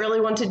zucchini that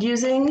really wanted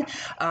using.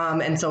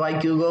 And so I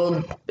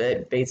Googled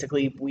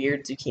basically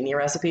weird zucchini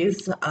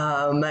recipes.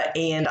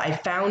 And I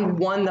found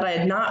one that I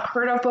had not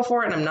heard of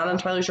before, and I'm not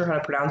entirely sure how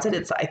to pronounce it.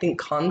 It's, I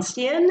think,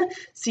 Concija,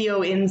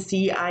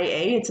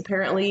 Concia. It's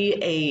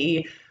apparently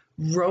a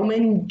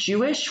Roman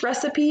Jewish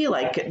recipe,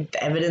 like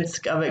the evidence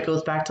of it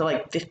goes back to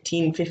like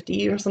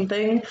 1550 or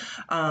something.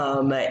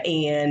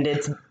 And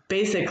it's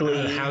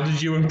basically, How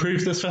did you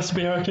improve this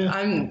recipe, Erica?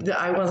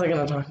 I wasn't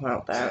going to talk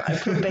about that. I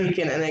put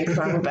bacon in it because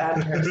I'm a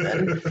bad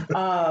person.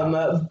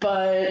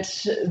 But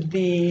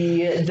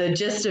the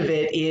gist of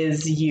it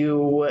is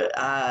you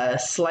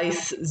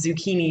slice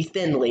zucchini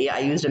thinly. I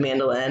used a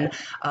mandolin.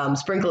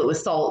 Sprinkle it with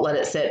salt. Let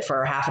it sit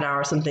for half an hour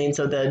or something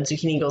so the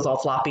zucchini goes all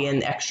floppy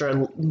and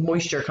extra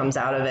moisture comes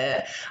out of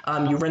it.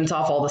 You rinse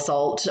off all the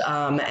salt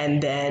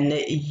and then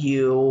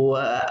you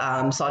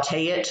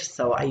saute it.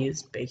 So I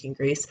used bacon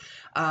grease.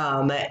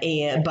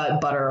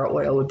 But butter or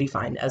oil would be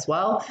fine as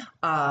well.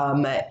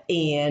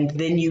 And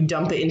then you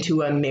dump it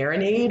into a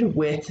marinade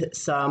with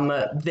some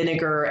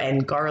vinegar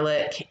and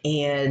garlic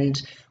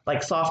and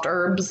like soft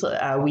herbs.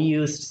 We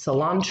used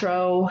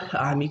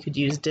cilantro. You could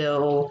use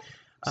dill.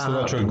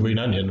 Cilantro and green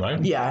onion,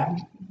 right? Yeah.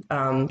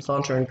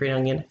 Cilantro and green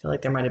onion. I feel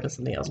like there might have been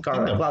something else.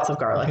 Garlic, lots of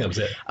garlic. I think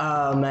that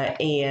was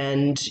it.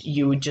 And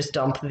you would just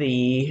dump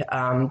the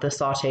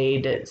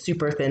sauteed,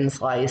 super thin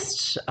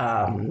sliced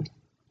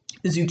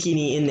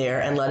zucchini in there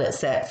and let it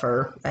set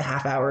for a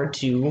half hour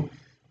to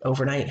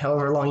overnight,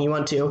 however long you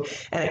want to.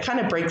 And it kind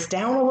of breaks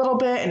down a little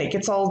bit and it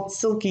gets all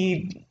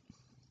silky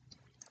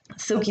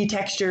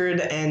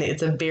textured, and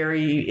it's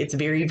very,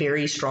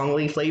 very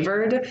strongly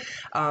flavored.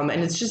 And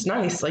it's just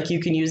nice. Like you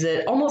can use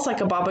it almost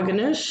like a baba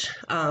ganoush,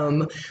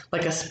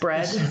 like a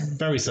spread. It's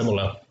very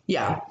similar.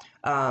 Yeah.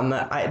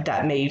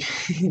 That made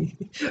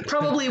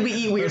probably we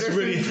eat weirder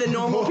foods than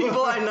normal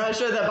people. I'm not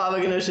sure that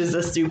baba ganoush is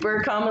a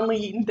super commonly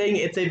eaten thing.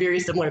 It's a very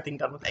similar thing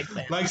done with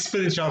eggplant. Like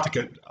spinach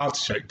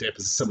artichoke dip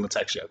is a similar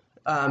texture.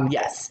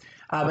 Yes.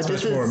 But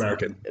this much more is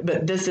American.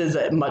 But this is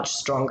a much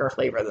stronger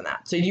flavor than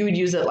that. So you would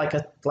use it like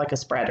a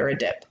spread or a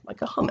dip,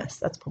 like a hummus.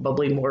 That's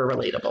probably more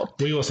relatable.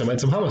 We also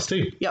made some hummus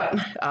too. Yep.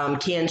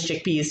 Canned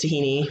chickpeas,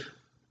 tahini,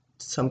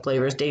 some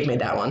flavors. Dave made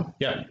that one.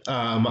 Yeah.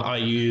 I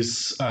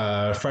use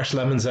fresh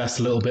lemon zest,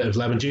 a little bit of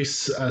lemon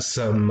juice,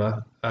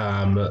 some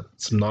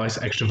nice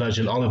extra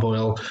virgin olive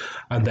oil,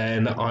 and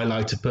then I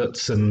like to put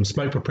some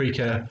smoked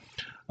paprika.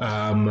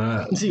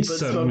 So you put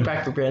smoked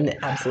paprika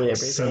in absolutely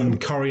everything. Some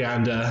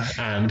coriander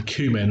and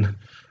cumin,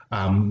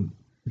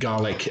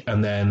 garlic,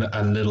 and then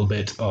a little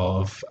bit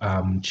of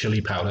chili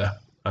powder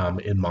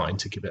in mine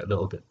to give it a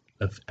little bit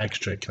of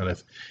extra kind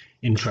of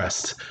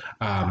interest.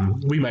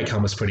 We make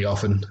hummus pretty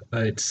often.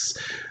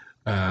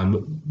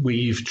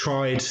 We've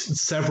tried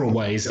several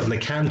ways, and the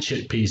canned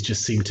chickpeas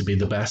just seem to be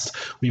the best.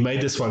 We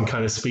made this one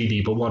kind of speedy,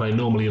 but what I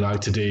normally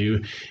like to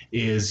do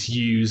is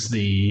use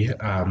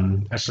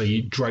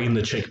actually drain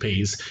the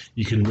chickpeas.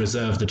 You can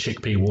reserve the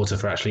chickpea water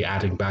for actually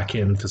adding back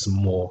in for some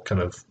more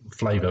kind of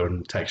flavor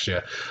and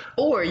texture.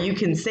 Or you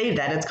can save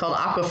that. It's called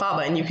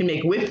aquafaba, and you can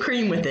make whipped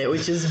cream with it,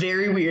 which is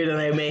very weird, and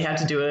I may have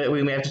to do it.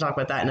 We may have to talk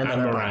about that in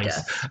another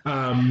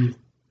podcast.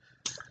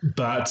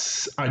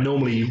 But I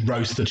normally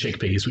roast the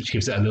chickpeas, which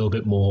gives it a little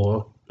bit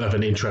more of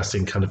an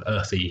interesting kind of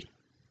earthy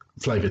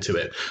flavor to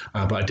it.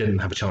 But I didn't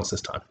have a chance this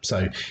time.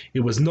 So it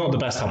was not the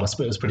best hummus,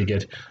 but it was pretty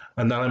good.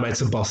 And then I made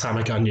some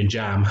balsamic onion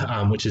jam,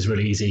 which is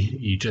really easy.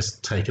 You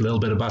just take a little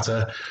bit of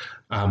butter,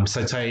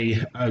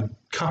 saute a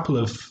couple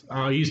of,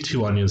 I used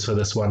 2 onions for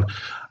this one,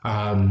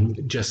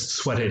 just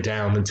sweat it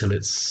down until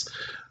it's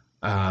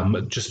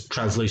just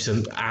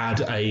translucent,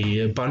 add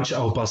a bunch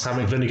of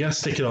balsamic vinegar,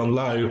 stick it on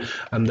low,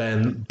 and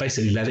then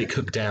basically let it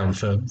cook down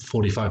for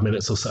 45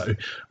 minutes or so,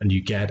 and you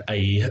get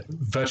a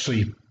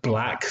virtually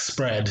black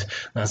spread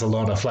that has a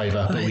lot of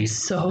flavor. But it's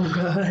so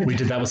good. We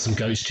did that with some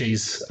goat's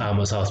cheese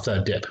as our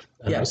third dip,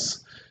 and it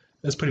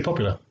was pretty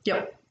popular.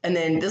 Yep. And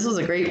then this was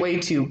a great way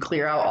to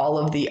clear out all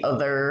of the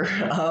other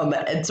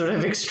and sort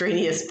of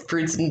extraneous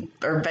fruits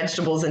or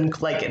vegetables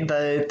and like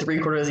the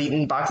 3/4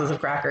 eaten boxes of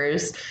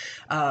crackers.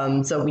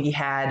 So we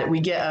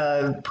get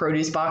a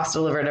produce box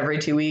delivered every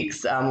 2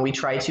 weeks. We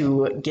try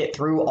to get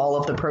through all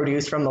of the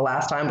produce from the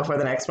last time before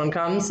the next one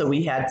comes. So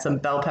we had some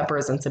bell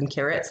peppers and some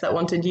carrots that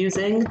wanted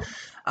using.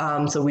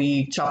 So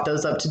we chopped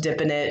those up to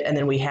dip in it. And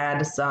then we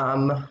had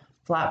some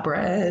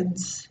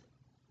flatbreads.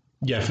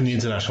 Yeah, from the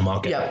international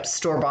market. Yep,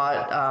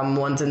 store-bought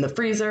ones in the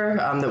freezer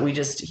that we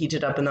just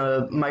heated up in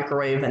the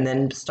microwave and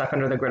then stuck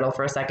under the griddle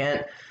for a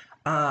second.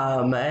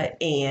 And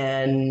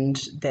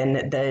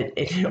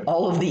then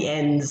all of the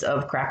ends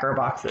of cracker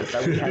boxes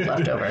that we had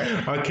left over.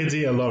 Our kids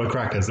eat a lot of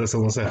crackers. That's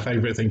almost their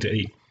favorite thing to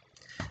eat.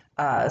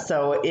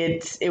 So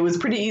it was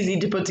pretty easy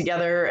to put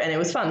together, and it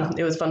was fun.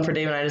 It was fun for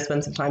Dave and I to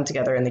spend some time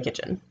together in the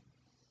kitchen.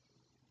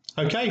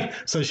 Okay,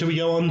 so should we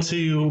go on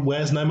to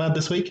Where's Nomad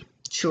this week?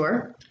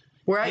 Sure.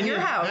 We're at your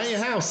house. At your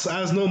house,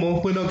 as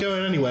normal. We're not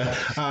going anywhere.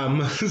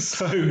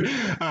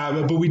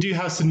 But we do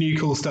have some new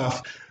cool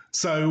stuff.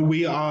 So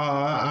we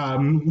are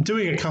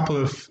doing a couple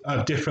of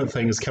different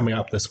things coming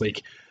up this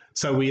week.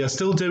 So we are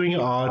still doing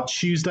our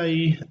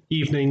Tuesday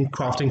evening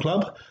crafting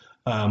club,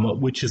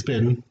 which has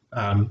been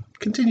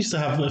continues to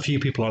have a few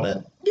people on it.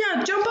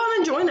 Yeah, jump on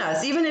and join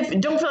us. Even if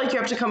don't feel like you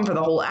have to come for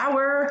the whole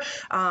hour,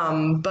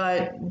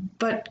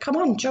 but come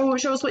on, show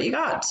us what you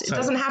got. It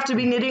doesn't have to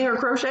be knitting or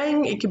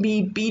crocheting. It could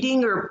be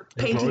beading or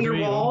painting your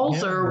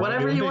walls or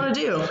whatever you want to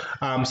do.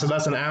 So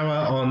that's an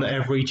hour on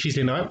every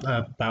Tuesday night,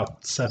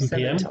 about 7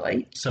 p.m. 7 till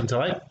 8. 7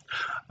 till 8.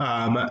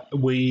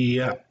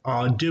 We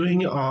are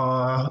doing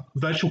our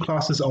virtual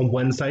classes on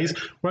Wednesdays.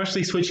 We're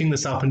actually switching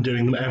this up and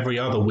doing them every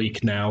other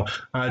week now,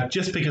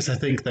 just because I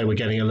think they were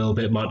getting a little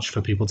bit much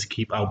for people to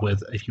keep up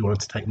with if you wanted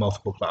to take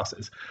multiple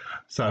classes.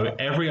 So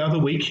every other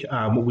week,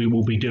 we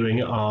will be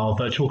doing our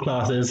virtual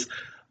classes.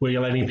 We're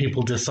letting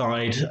people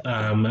decide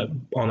on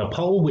a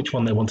poll which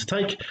one they want to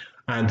take,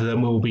 and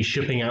then we'll be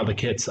shipping out the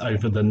kits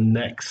over the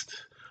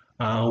next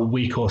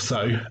week or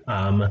so.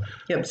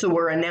 Yep, so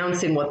we're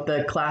announcing what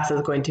the class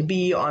is going to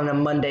be on a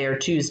Monday or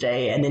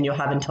Tuesday, and then you'll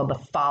have until the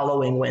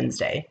following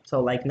Wednesday, so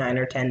like 9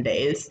 or 10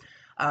 days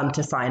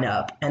to sign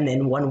up. And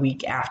then 1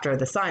 week after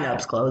the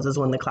sign-ups close is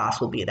when the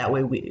class will be. That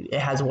way it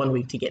has 1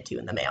 week to get to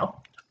in the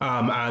mail.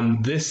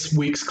 And this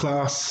week's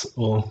class,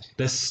 or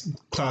this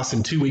class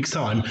in 2 weeks'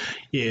 time,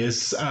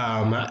 is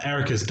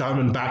Erica's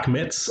Diamondback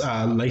Mitts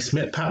lace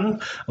mitt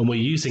pattern, and we're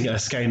using a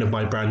skein of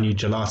my brand new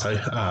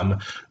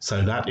gelato.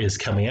 So that is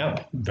coming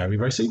out very,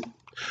 very soon.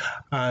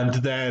 And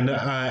then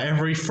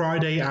every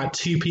Friday at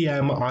 2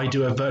 p.m. I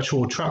do a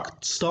virtual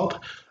truck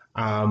stop.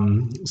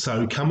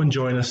 So come and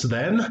join us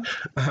then.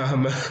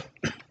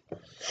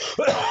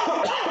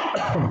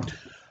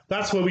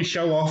 That's where we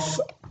show off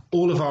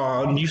all of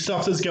our new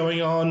stuff that's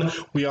going on.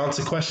 We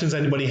answer questions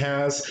anybody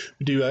has.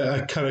 We do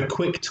a kind of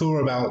quick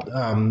tour about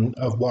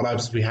of what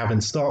items we have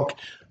in stock,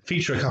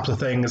 feature a couple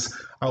of things.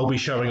 I'll be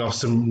showing off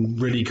some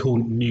really cool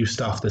new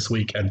stuff this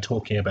week and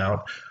talking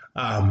about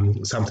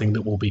something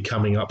that will be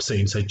coming up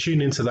soon. So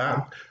tune into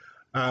that.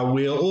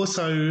 We'll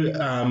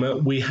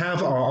also, we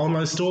have our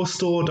online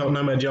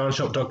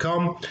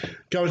store.nomadyarnshop.com.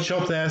 Go and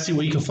shop there, see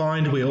what you can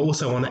find. We're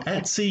also on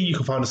Etsy. You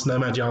can find us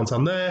Nomad Yarns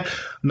on there.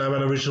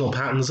 Nomad Original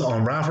Patterns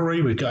on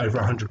Ravelry. We've got over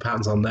 100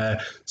 patterns on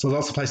there. So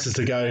lots of places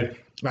to go.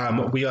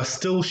 We are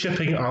still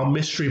shipping our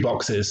mystery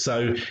boxes.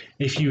 So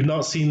if you've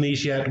not seen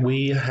these yet,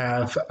 we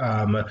have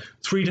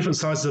 3 different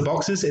sizes of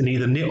boxes in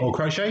either knit or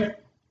crochet.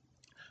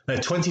 They're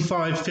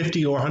 $25,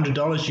 $50, or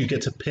 $100. You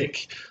get to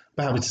pick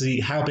to see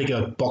how big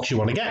a box you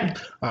want to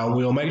get.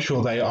 We'll make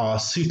sure they are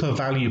super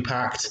value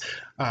packed,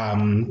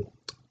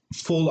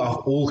 full of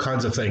all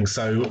kinds of things.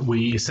 So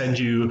we send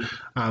you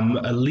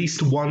at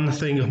least one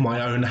thing of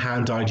my own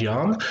hand-dyed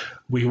yarn.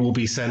 We will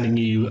be sending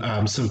you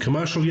some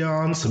commercial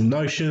yarn, some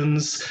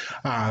notions.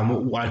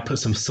 I put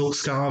some silk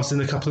scarves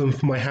in a couple of them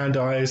for my hand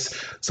dyes,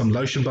 some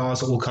lotion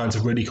bars, all kinds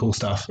of really cool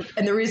stuff.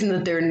 And the reason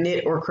that they're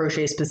knit or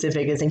crochet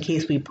specific is in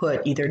case we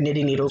put either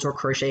knitting needles or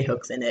crochet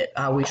hooks in it.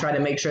 We try to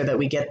make sure that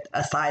we get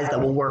a size that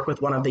will work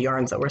with one of the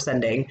yarns that we're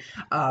sending.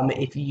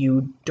 If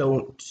you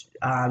don't,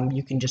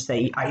 you can just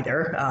say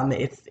either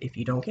if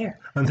you don't care.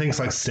 And things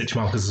like stitch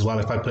markers as well.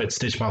 If I put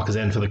stitch markers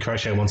in for the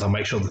crochet ones, I'll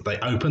make sure that they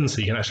open so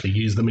you can actually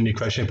use them in your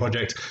crochet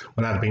project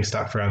without being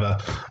stuck forever.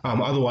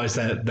 Otherwise,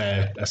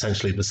 they're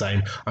essentially the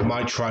same. I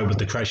might try with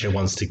the crochet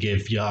ones to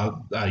give yarns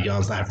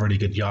that have really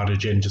good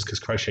yardage in, just because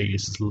crochet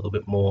uses a little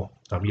bit more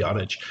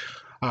yardage.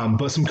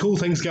 But some cool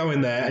things go in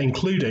there,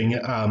 including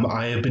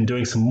I have been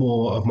doing some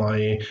more of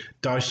my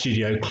dye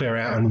studio clear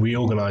out and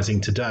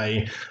reorganizing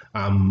today,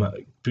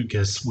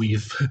 because we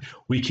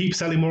keep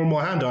selling more and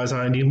more hand dyes, and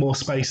I need more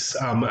space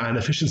and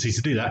efficiency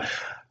to do that.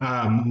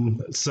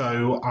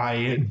 So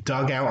I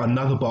dug out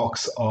another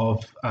box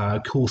of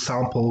cool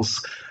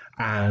samples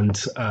and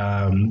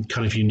kind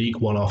of unique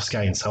one-off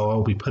skeins. So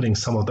I'll be putting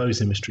some of those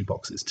in mystery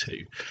boxes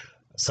too.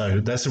 So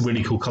there's some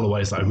really cool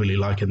colorways that I really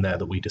like in there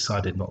that we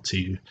decided not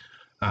to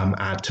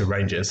add to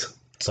ranges.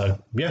 So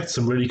yeah,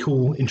 some really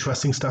cool,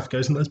 interesting stuff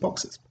goes in those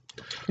boxes.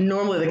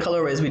 Normally the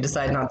colorways we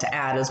decide not to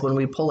add is when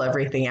we pull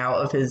everything out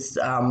of his,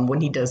 when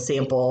he does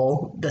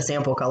the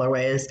sample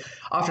colorways.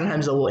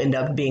 Oftentimes it will end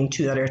up being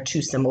 2 that are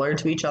too similar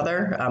to each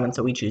other, and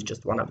so we choose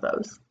just one of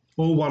those.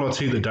 Or 1 or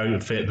 2 that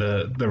don't fit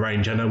the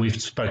range. I know we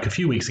spoke a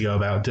few weeks ago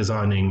about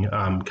designing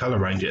color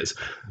ranges.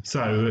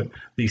 So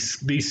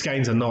these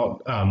skeins are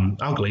not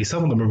ugly.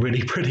 Some of them are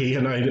really pretty,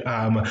 and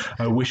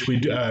I wish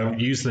we'd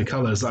use the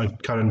colors. I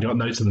kind of got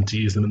notes of them to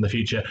use them in the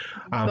future.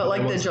 But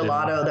like the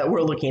gelato that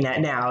we're looking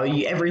at now,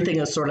 everything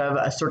is sort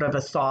of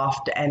a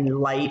soft and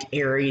light,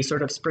 airy,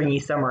 sort of springy,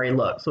 summery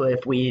look. So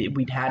if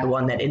we'd had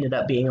one that ended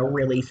up being a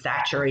really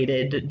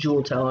saturated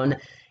jewel tone,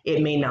 it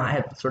may not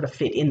have sort of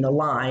fit in the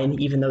line,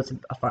 even though it's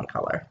a fun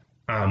color.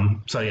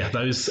 So yeah,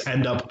 those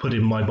end up put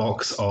in my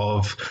box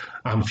of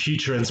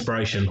future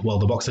inspiration. Well,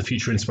 the box of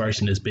future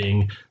inspiration is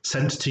being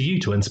sent to you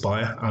to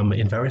inspire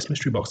in various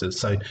mystery boxes.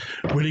 So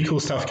really cool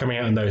stuff coming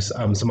out in those.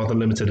 Some other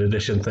limited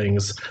edition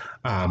things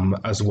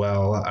as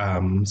well.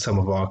 Some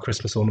of our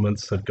Christmas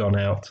ornaments have gone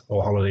out,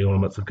 or holiday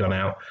ornaments have gone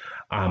out.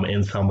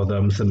 In some of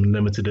them, some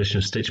limited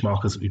edition stitch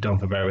markers that we've done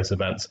for various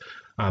events.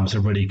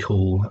 Some really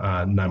cool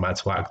Nomad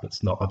swag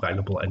that's not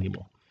available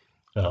anymore.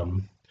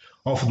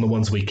 Often the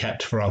ones we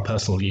kept for our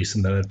personal use,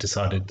 and then have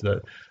decided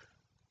that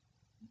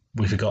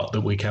we forgot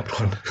that we kept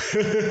one.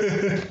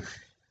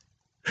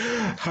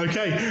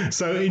 Okay,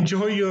 so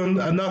enjoy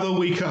another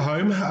week at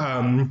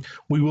home.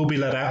 We will be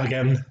let out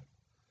again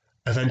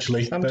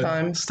eventually.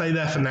 Sometime. But stay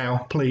there for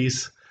now,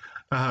 please.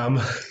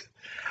 And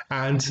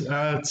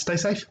stay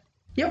safe.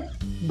 Yep.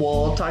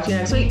 We'll talk to you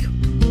next week.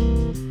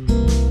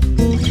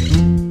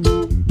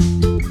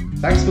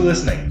 Thanks for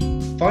listening.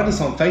 Find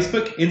us on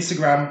Facebook,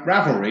 Instagram,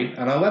 Ravelry,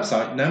 and our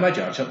website,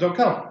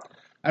 nomadjarshop.com.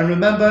 And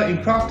remember, in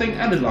crafting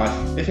and in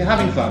life, if you're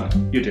having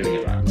fun, you're doing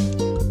it right.